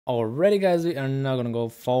Alrighty guys, we are now gonna go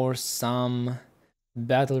for some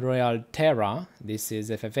Battle Royale Terra. This is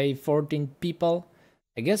FFA, 14 people.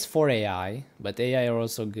 I guess 4 AI, but AI are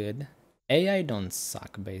also good. AI don't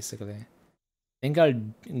suck basically. I think I'll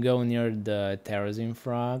go near the Terrazine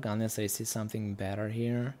frog unless I see something better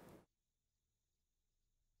here.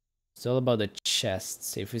 It's all about the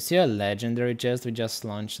chests. If we see a legendary chest, we just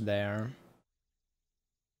launch there.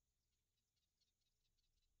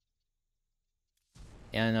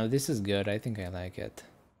 Yeah, no, this is good. I think I like it.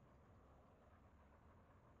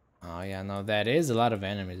 Oh yeah, no, that is a lot of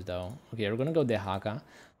enemies though. Okay, we're gonna go Dehaka.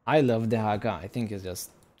 I love Dehaka. I think it's just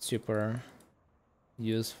super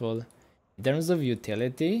useful. In terms of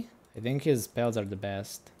utility, I think his spells are the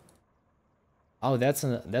best. Oh, that's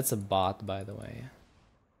a bot, by the way.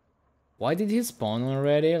 Why did he spawn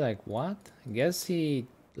already? Like what? I guess he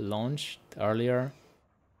launched earlier.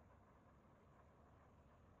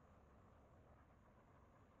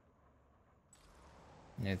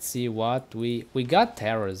 Let's see what we got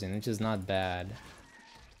Terrazine, which is not bad.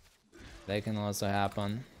 That can also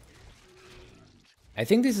happen. I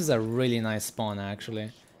think this is a really nice spawn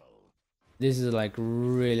actually. This is like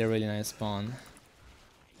really nice spawn.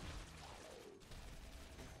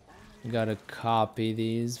 Gotta copy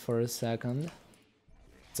these for a second.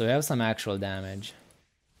 So we have some actual damage.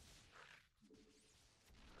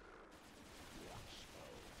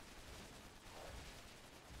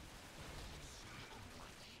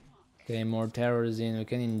 Okay, more Terrazine. We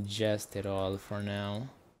can ingest it all for now.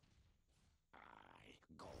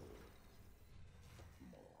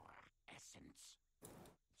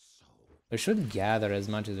 We should gather as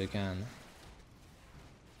much as we can.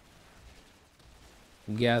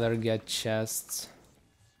 Gather, get chests.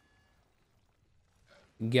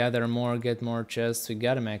 Gather more, get more chests. We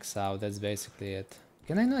gotta max out, that's basically it.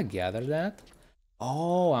 Can I not gather that?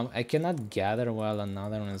 Oh, I cannot gather while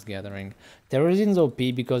another one is gathering. Terrazine's OP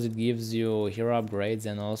because it gives you hero upgrades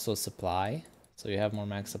and also supply. So you have more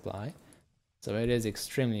max supply. So it is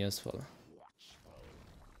extremely useful.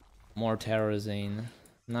 More Terrazine.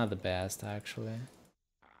 Not the best, actually.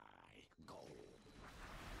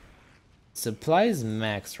 Supply is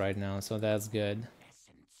max right now, so that's good.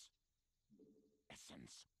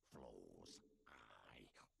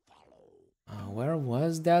 Where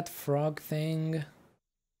was that frog thing?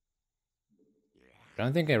 I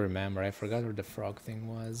don't think I remember. I forgot where the frog thing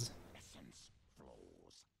was.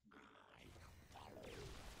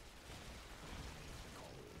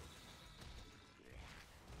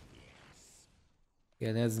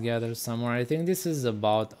 Yeah, let's gather somewhere. I think this is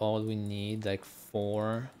about all we need, like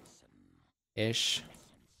 4-ish.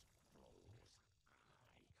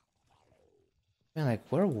 Man, like,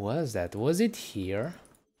 where was that? Was it here?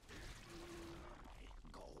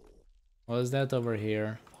 Was that over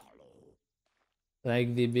here?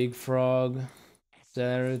 Like the big frog,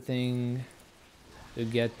 everything to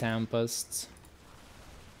get tempests.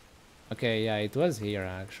 Okay, yeah, it was here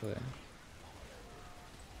actually.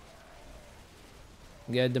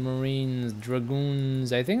 Get the marines,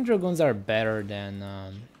 dragoons. I think dragoons are better than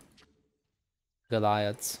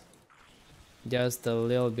Goliaths. Just a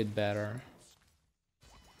little bit better.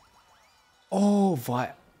 Oh,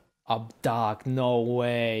 Abduct, no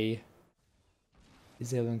way.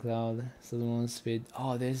 Disabling Cloud, Saloon Speed.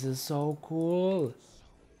 Oh, this is so cool.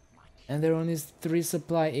 And there only is 3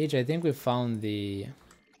 supply each. I think we found the...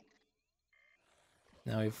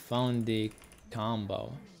 Now we found the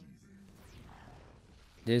combo.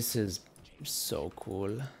 This is so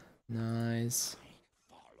cool. Nice.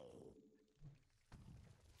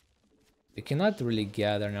 We cannot really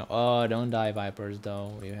gather now. Oh, don't die, Vipers,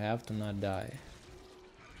 though. You have to not die.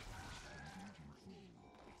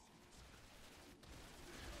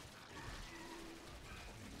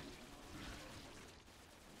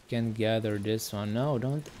 Can gather this one. No,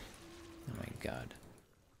 don't. Oh my god.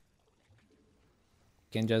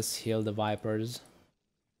 Can just heal the Vipers.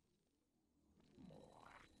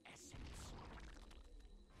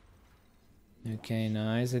 Okay,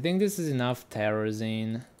 nice. I think this is enough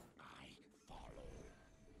Terrazine.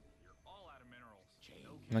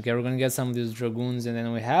 Okay, we're gonna get some of these dragoons, and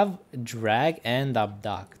then we have drag and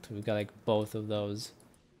abduct. We got like both of those.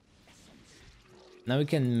 Now we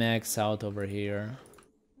can max out over here.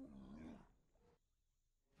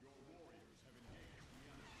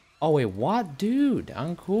 Oh wait, what? Dude,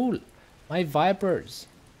 uncool. My Vipers.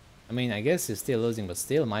 I mean, I guess he's still losing, but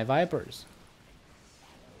still, my Vipers.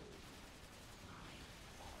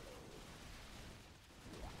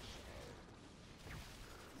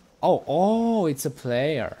 Oh, it's a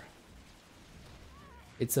player.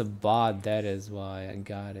 It's a bot, that is why I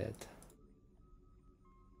got it.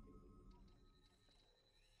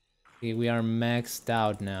 Okay, we are maxed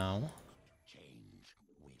out now.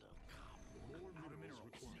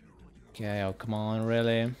 Okay, oh come on,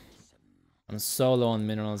 really? I'm so low on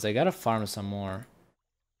minerals. I gotta farm some more.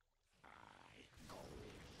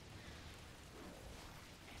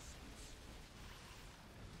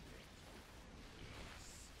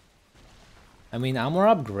 I mean, I'm more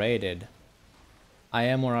upgraded. I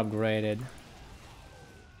am more upgraded.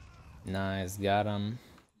 Nice, got him.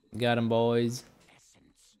 Got him, boys.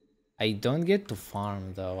 I don't get to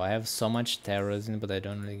farm, though. I have so much Terrazine, but I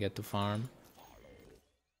don't really get to farm.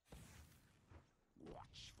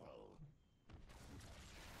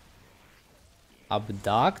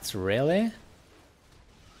 Abducts? Really?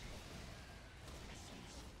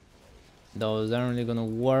 Those aren't really gonna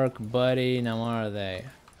work, buddy. Now are they?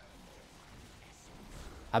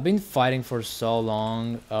 I've been fighting for so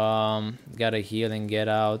long. Gotta heal and get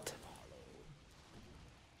out.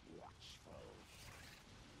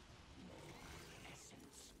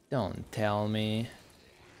 Don't tell me.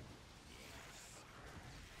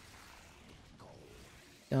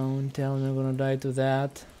 Don't tell me I'm gonna die to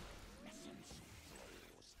that.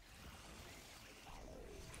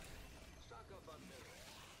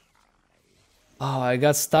 Oh, I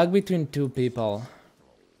got stuck between two people.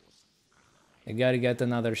 I gotta get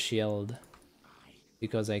another shield.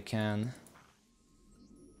 Because I can.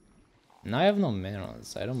 Now I have no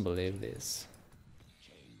minerals. I don't believe this.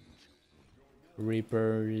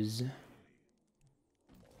 Reapers.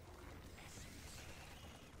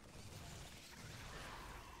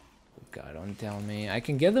 Oh God, don't tell me. I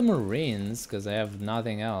can get the Marines because I have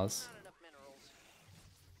nothing else.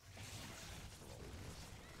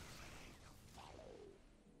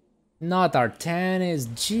 Not Artanis,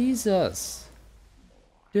 Jesus!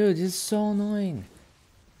 Dude, this is so annoying.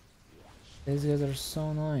 These guys are so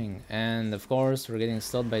annoying. And of course, we're getting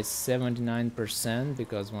slowed by 79%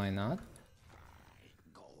 because why not?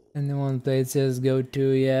 Anyone played CSGO 2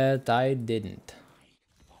 yet? I didn't.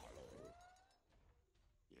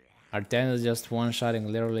 Artanis is just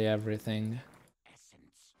one-shotting literally everything.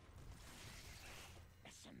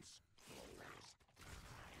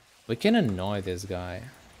 We can annoy this guy.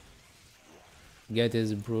 Get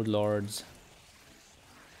his brood lords.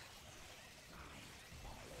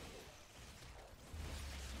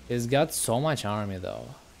 He's got so much army though.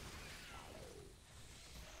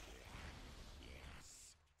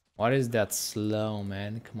 What is that slow,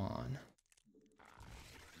 man? Come on.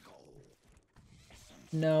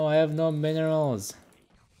 No, I have no minerals.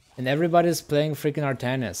 And everybody's playing freaking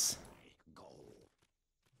Artanis.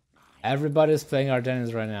 Everybody's playing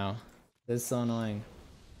Artanis right now. This is so annoying.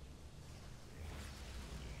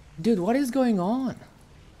 Dude, what is going on?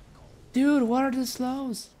 Dude, what are the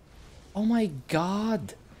slows? Oh my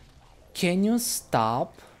God. Can you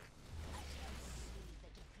stop?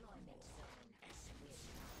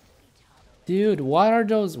 Dude, what are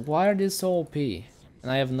those? Why are they so OP? And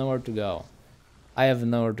I have nowhere to go. I have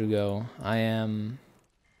nowhere to go. I am...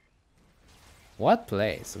 What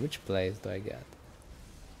place? Which place do I get?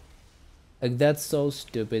 Like, that's so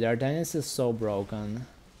stupid. Artanis is so broken.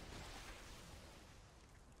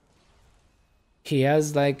 He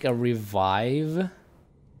has like a revive.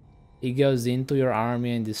 He goes into your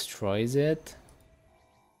army and destroys it.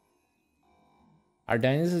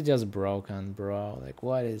 Artanis is just broken, bro. Like,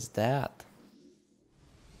 what is that?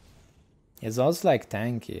 It's also like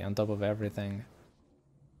tanky on top of everything.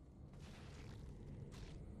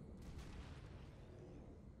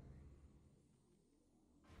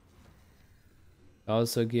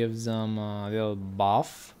 Also gives them a little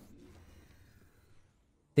buff.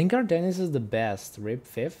 I think Artanis is the best. Rip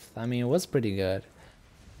 5th? I mean, it was pretty good.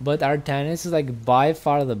 But Artanis is like by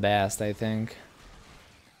far the best, I think.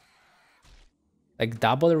 Like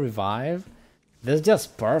double revive? That's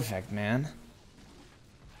just perfect, man.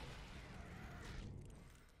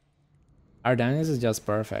 Artanis is just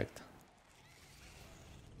perfect.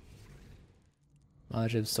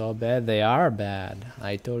 Motherships so bad? They are bad.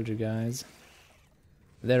 I told you guys.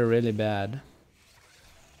 They're really bad.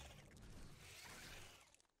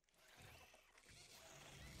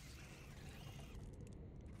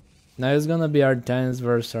 Now it's gonna be Artanis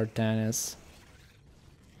versus Artanis.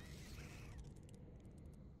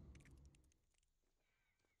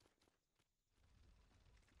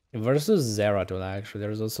 Versus Zeratul, actually.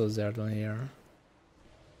 There's also Zeratul here.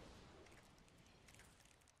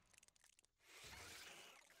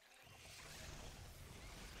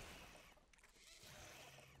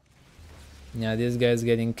 Yeah, this guy's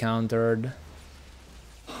getting countered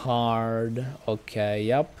hard. Okay,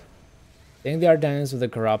 yep. I think the Artanis with the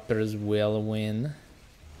Corruptors will win.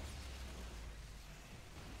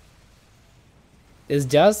 It's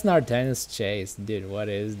just an Artanis chase. Dude, what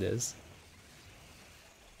is this?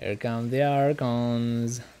 Here come the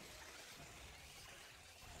Archons.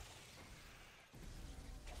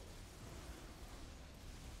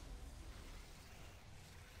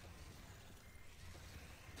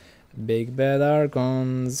 Big bad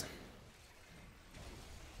Archons.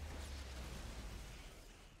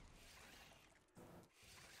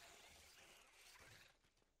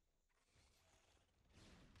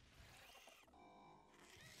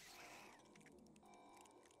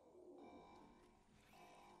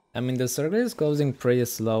 I mean, the circle is closing pretty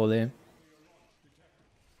slowly.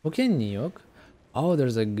 Who can nuke? Oh,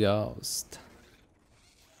 there's a ghost.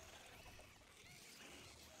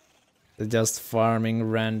 Just farming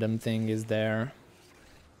random thing is there.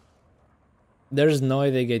 There's no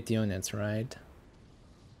way they get units, right?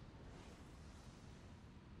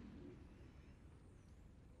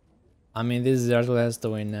 I mean, this Zerg has to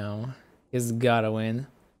win now. He's gotta win.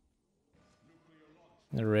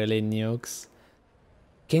 Really nukes.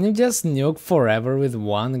 Can you just nuke forever with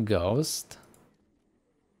one ghost?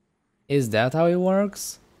 Is that how it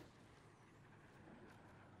works?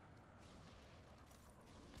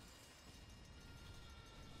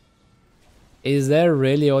 Is that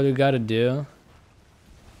really all you gotta do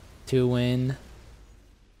to win?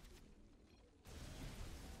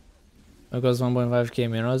 Because 1.5k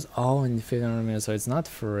minerals. Oh, and 1500 minerals, so it's not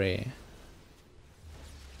free.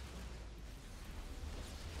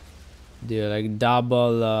 Dude, like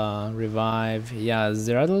double revive. Yeah,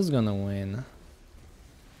 Zeratl's gonna win.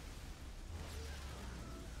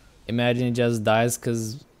 Imagine he just dies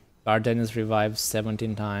because Artanis revives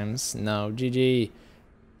 17 times. No, GG.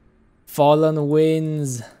 Fallen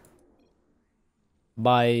wins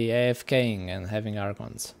by AFKing and having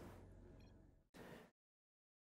Archons.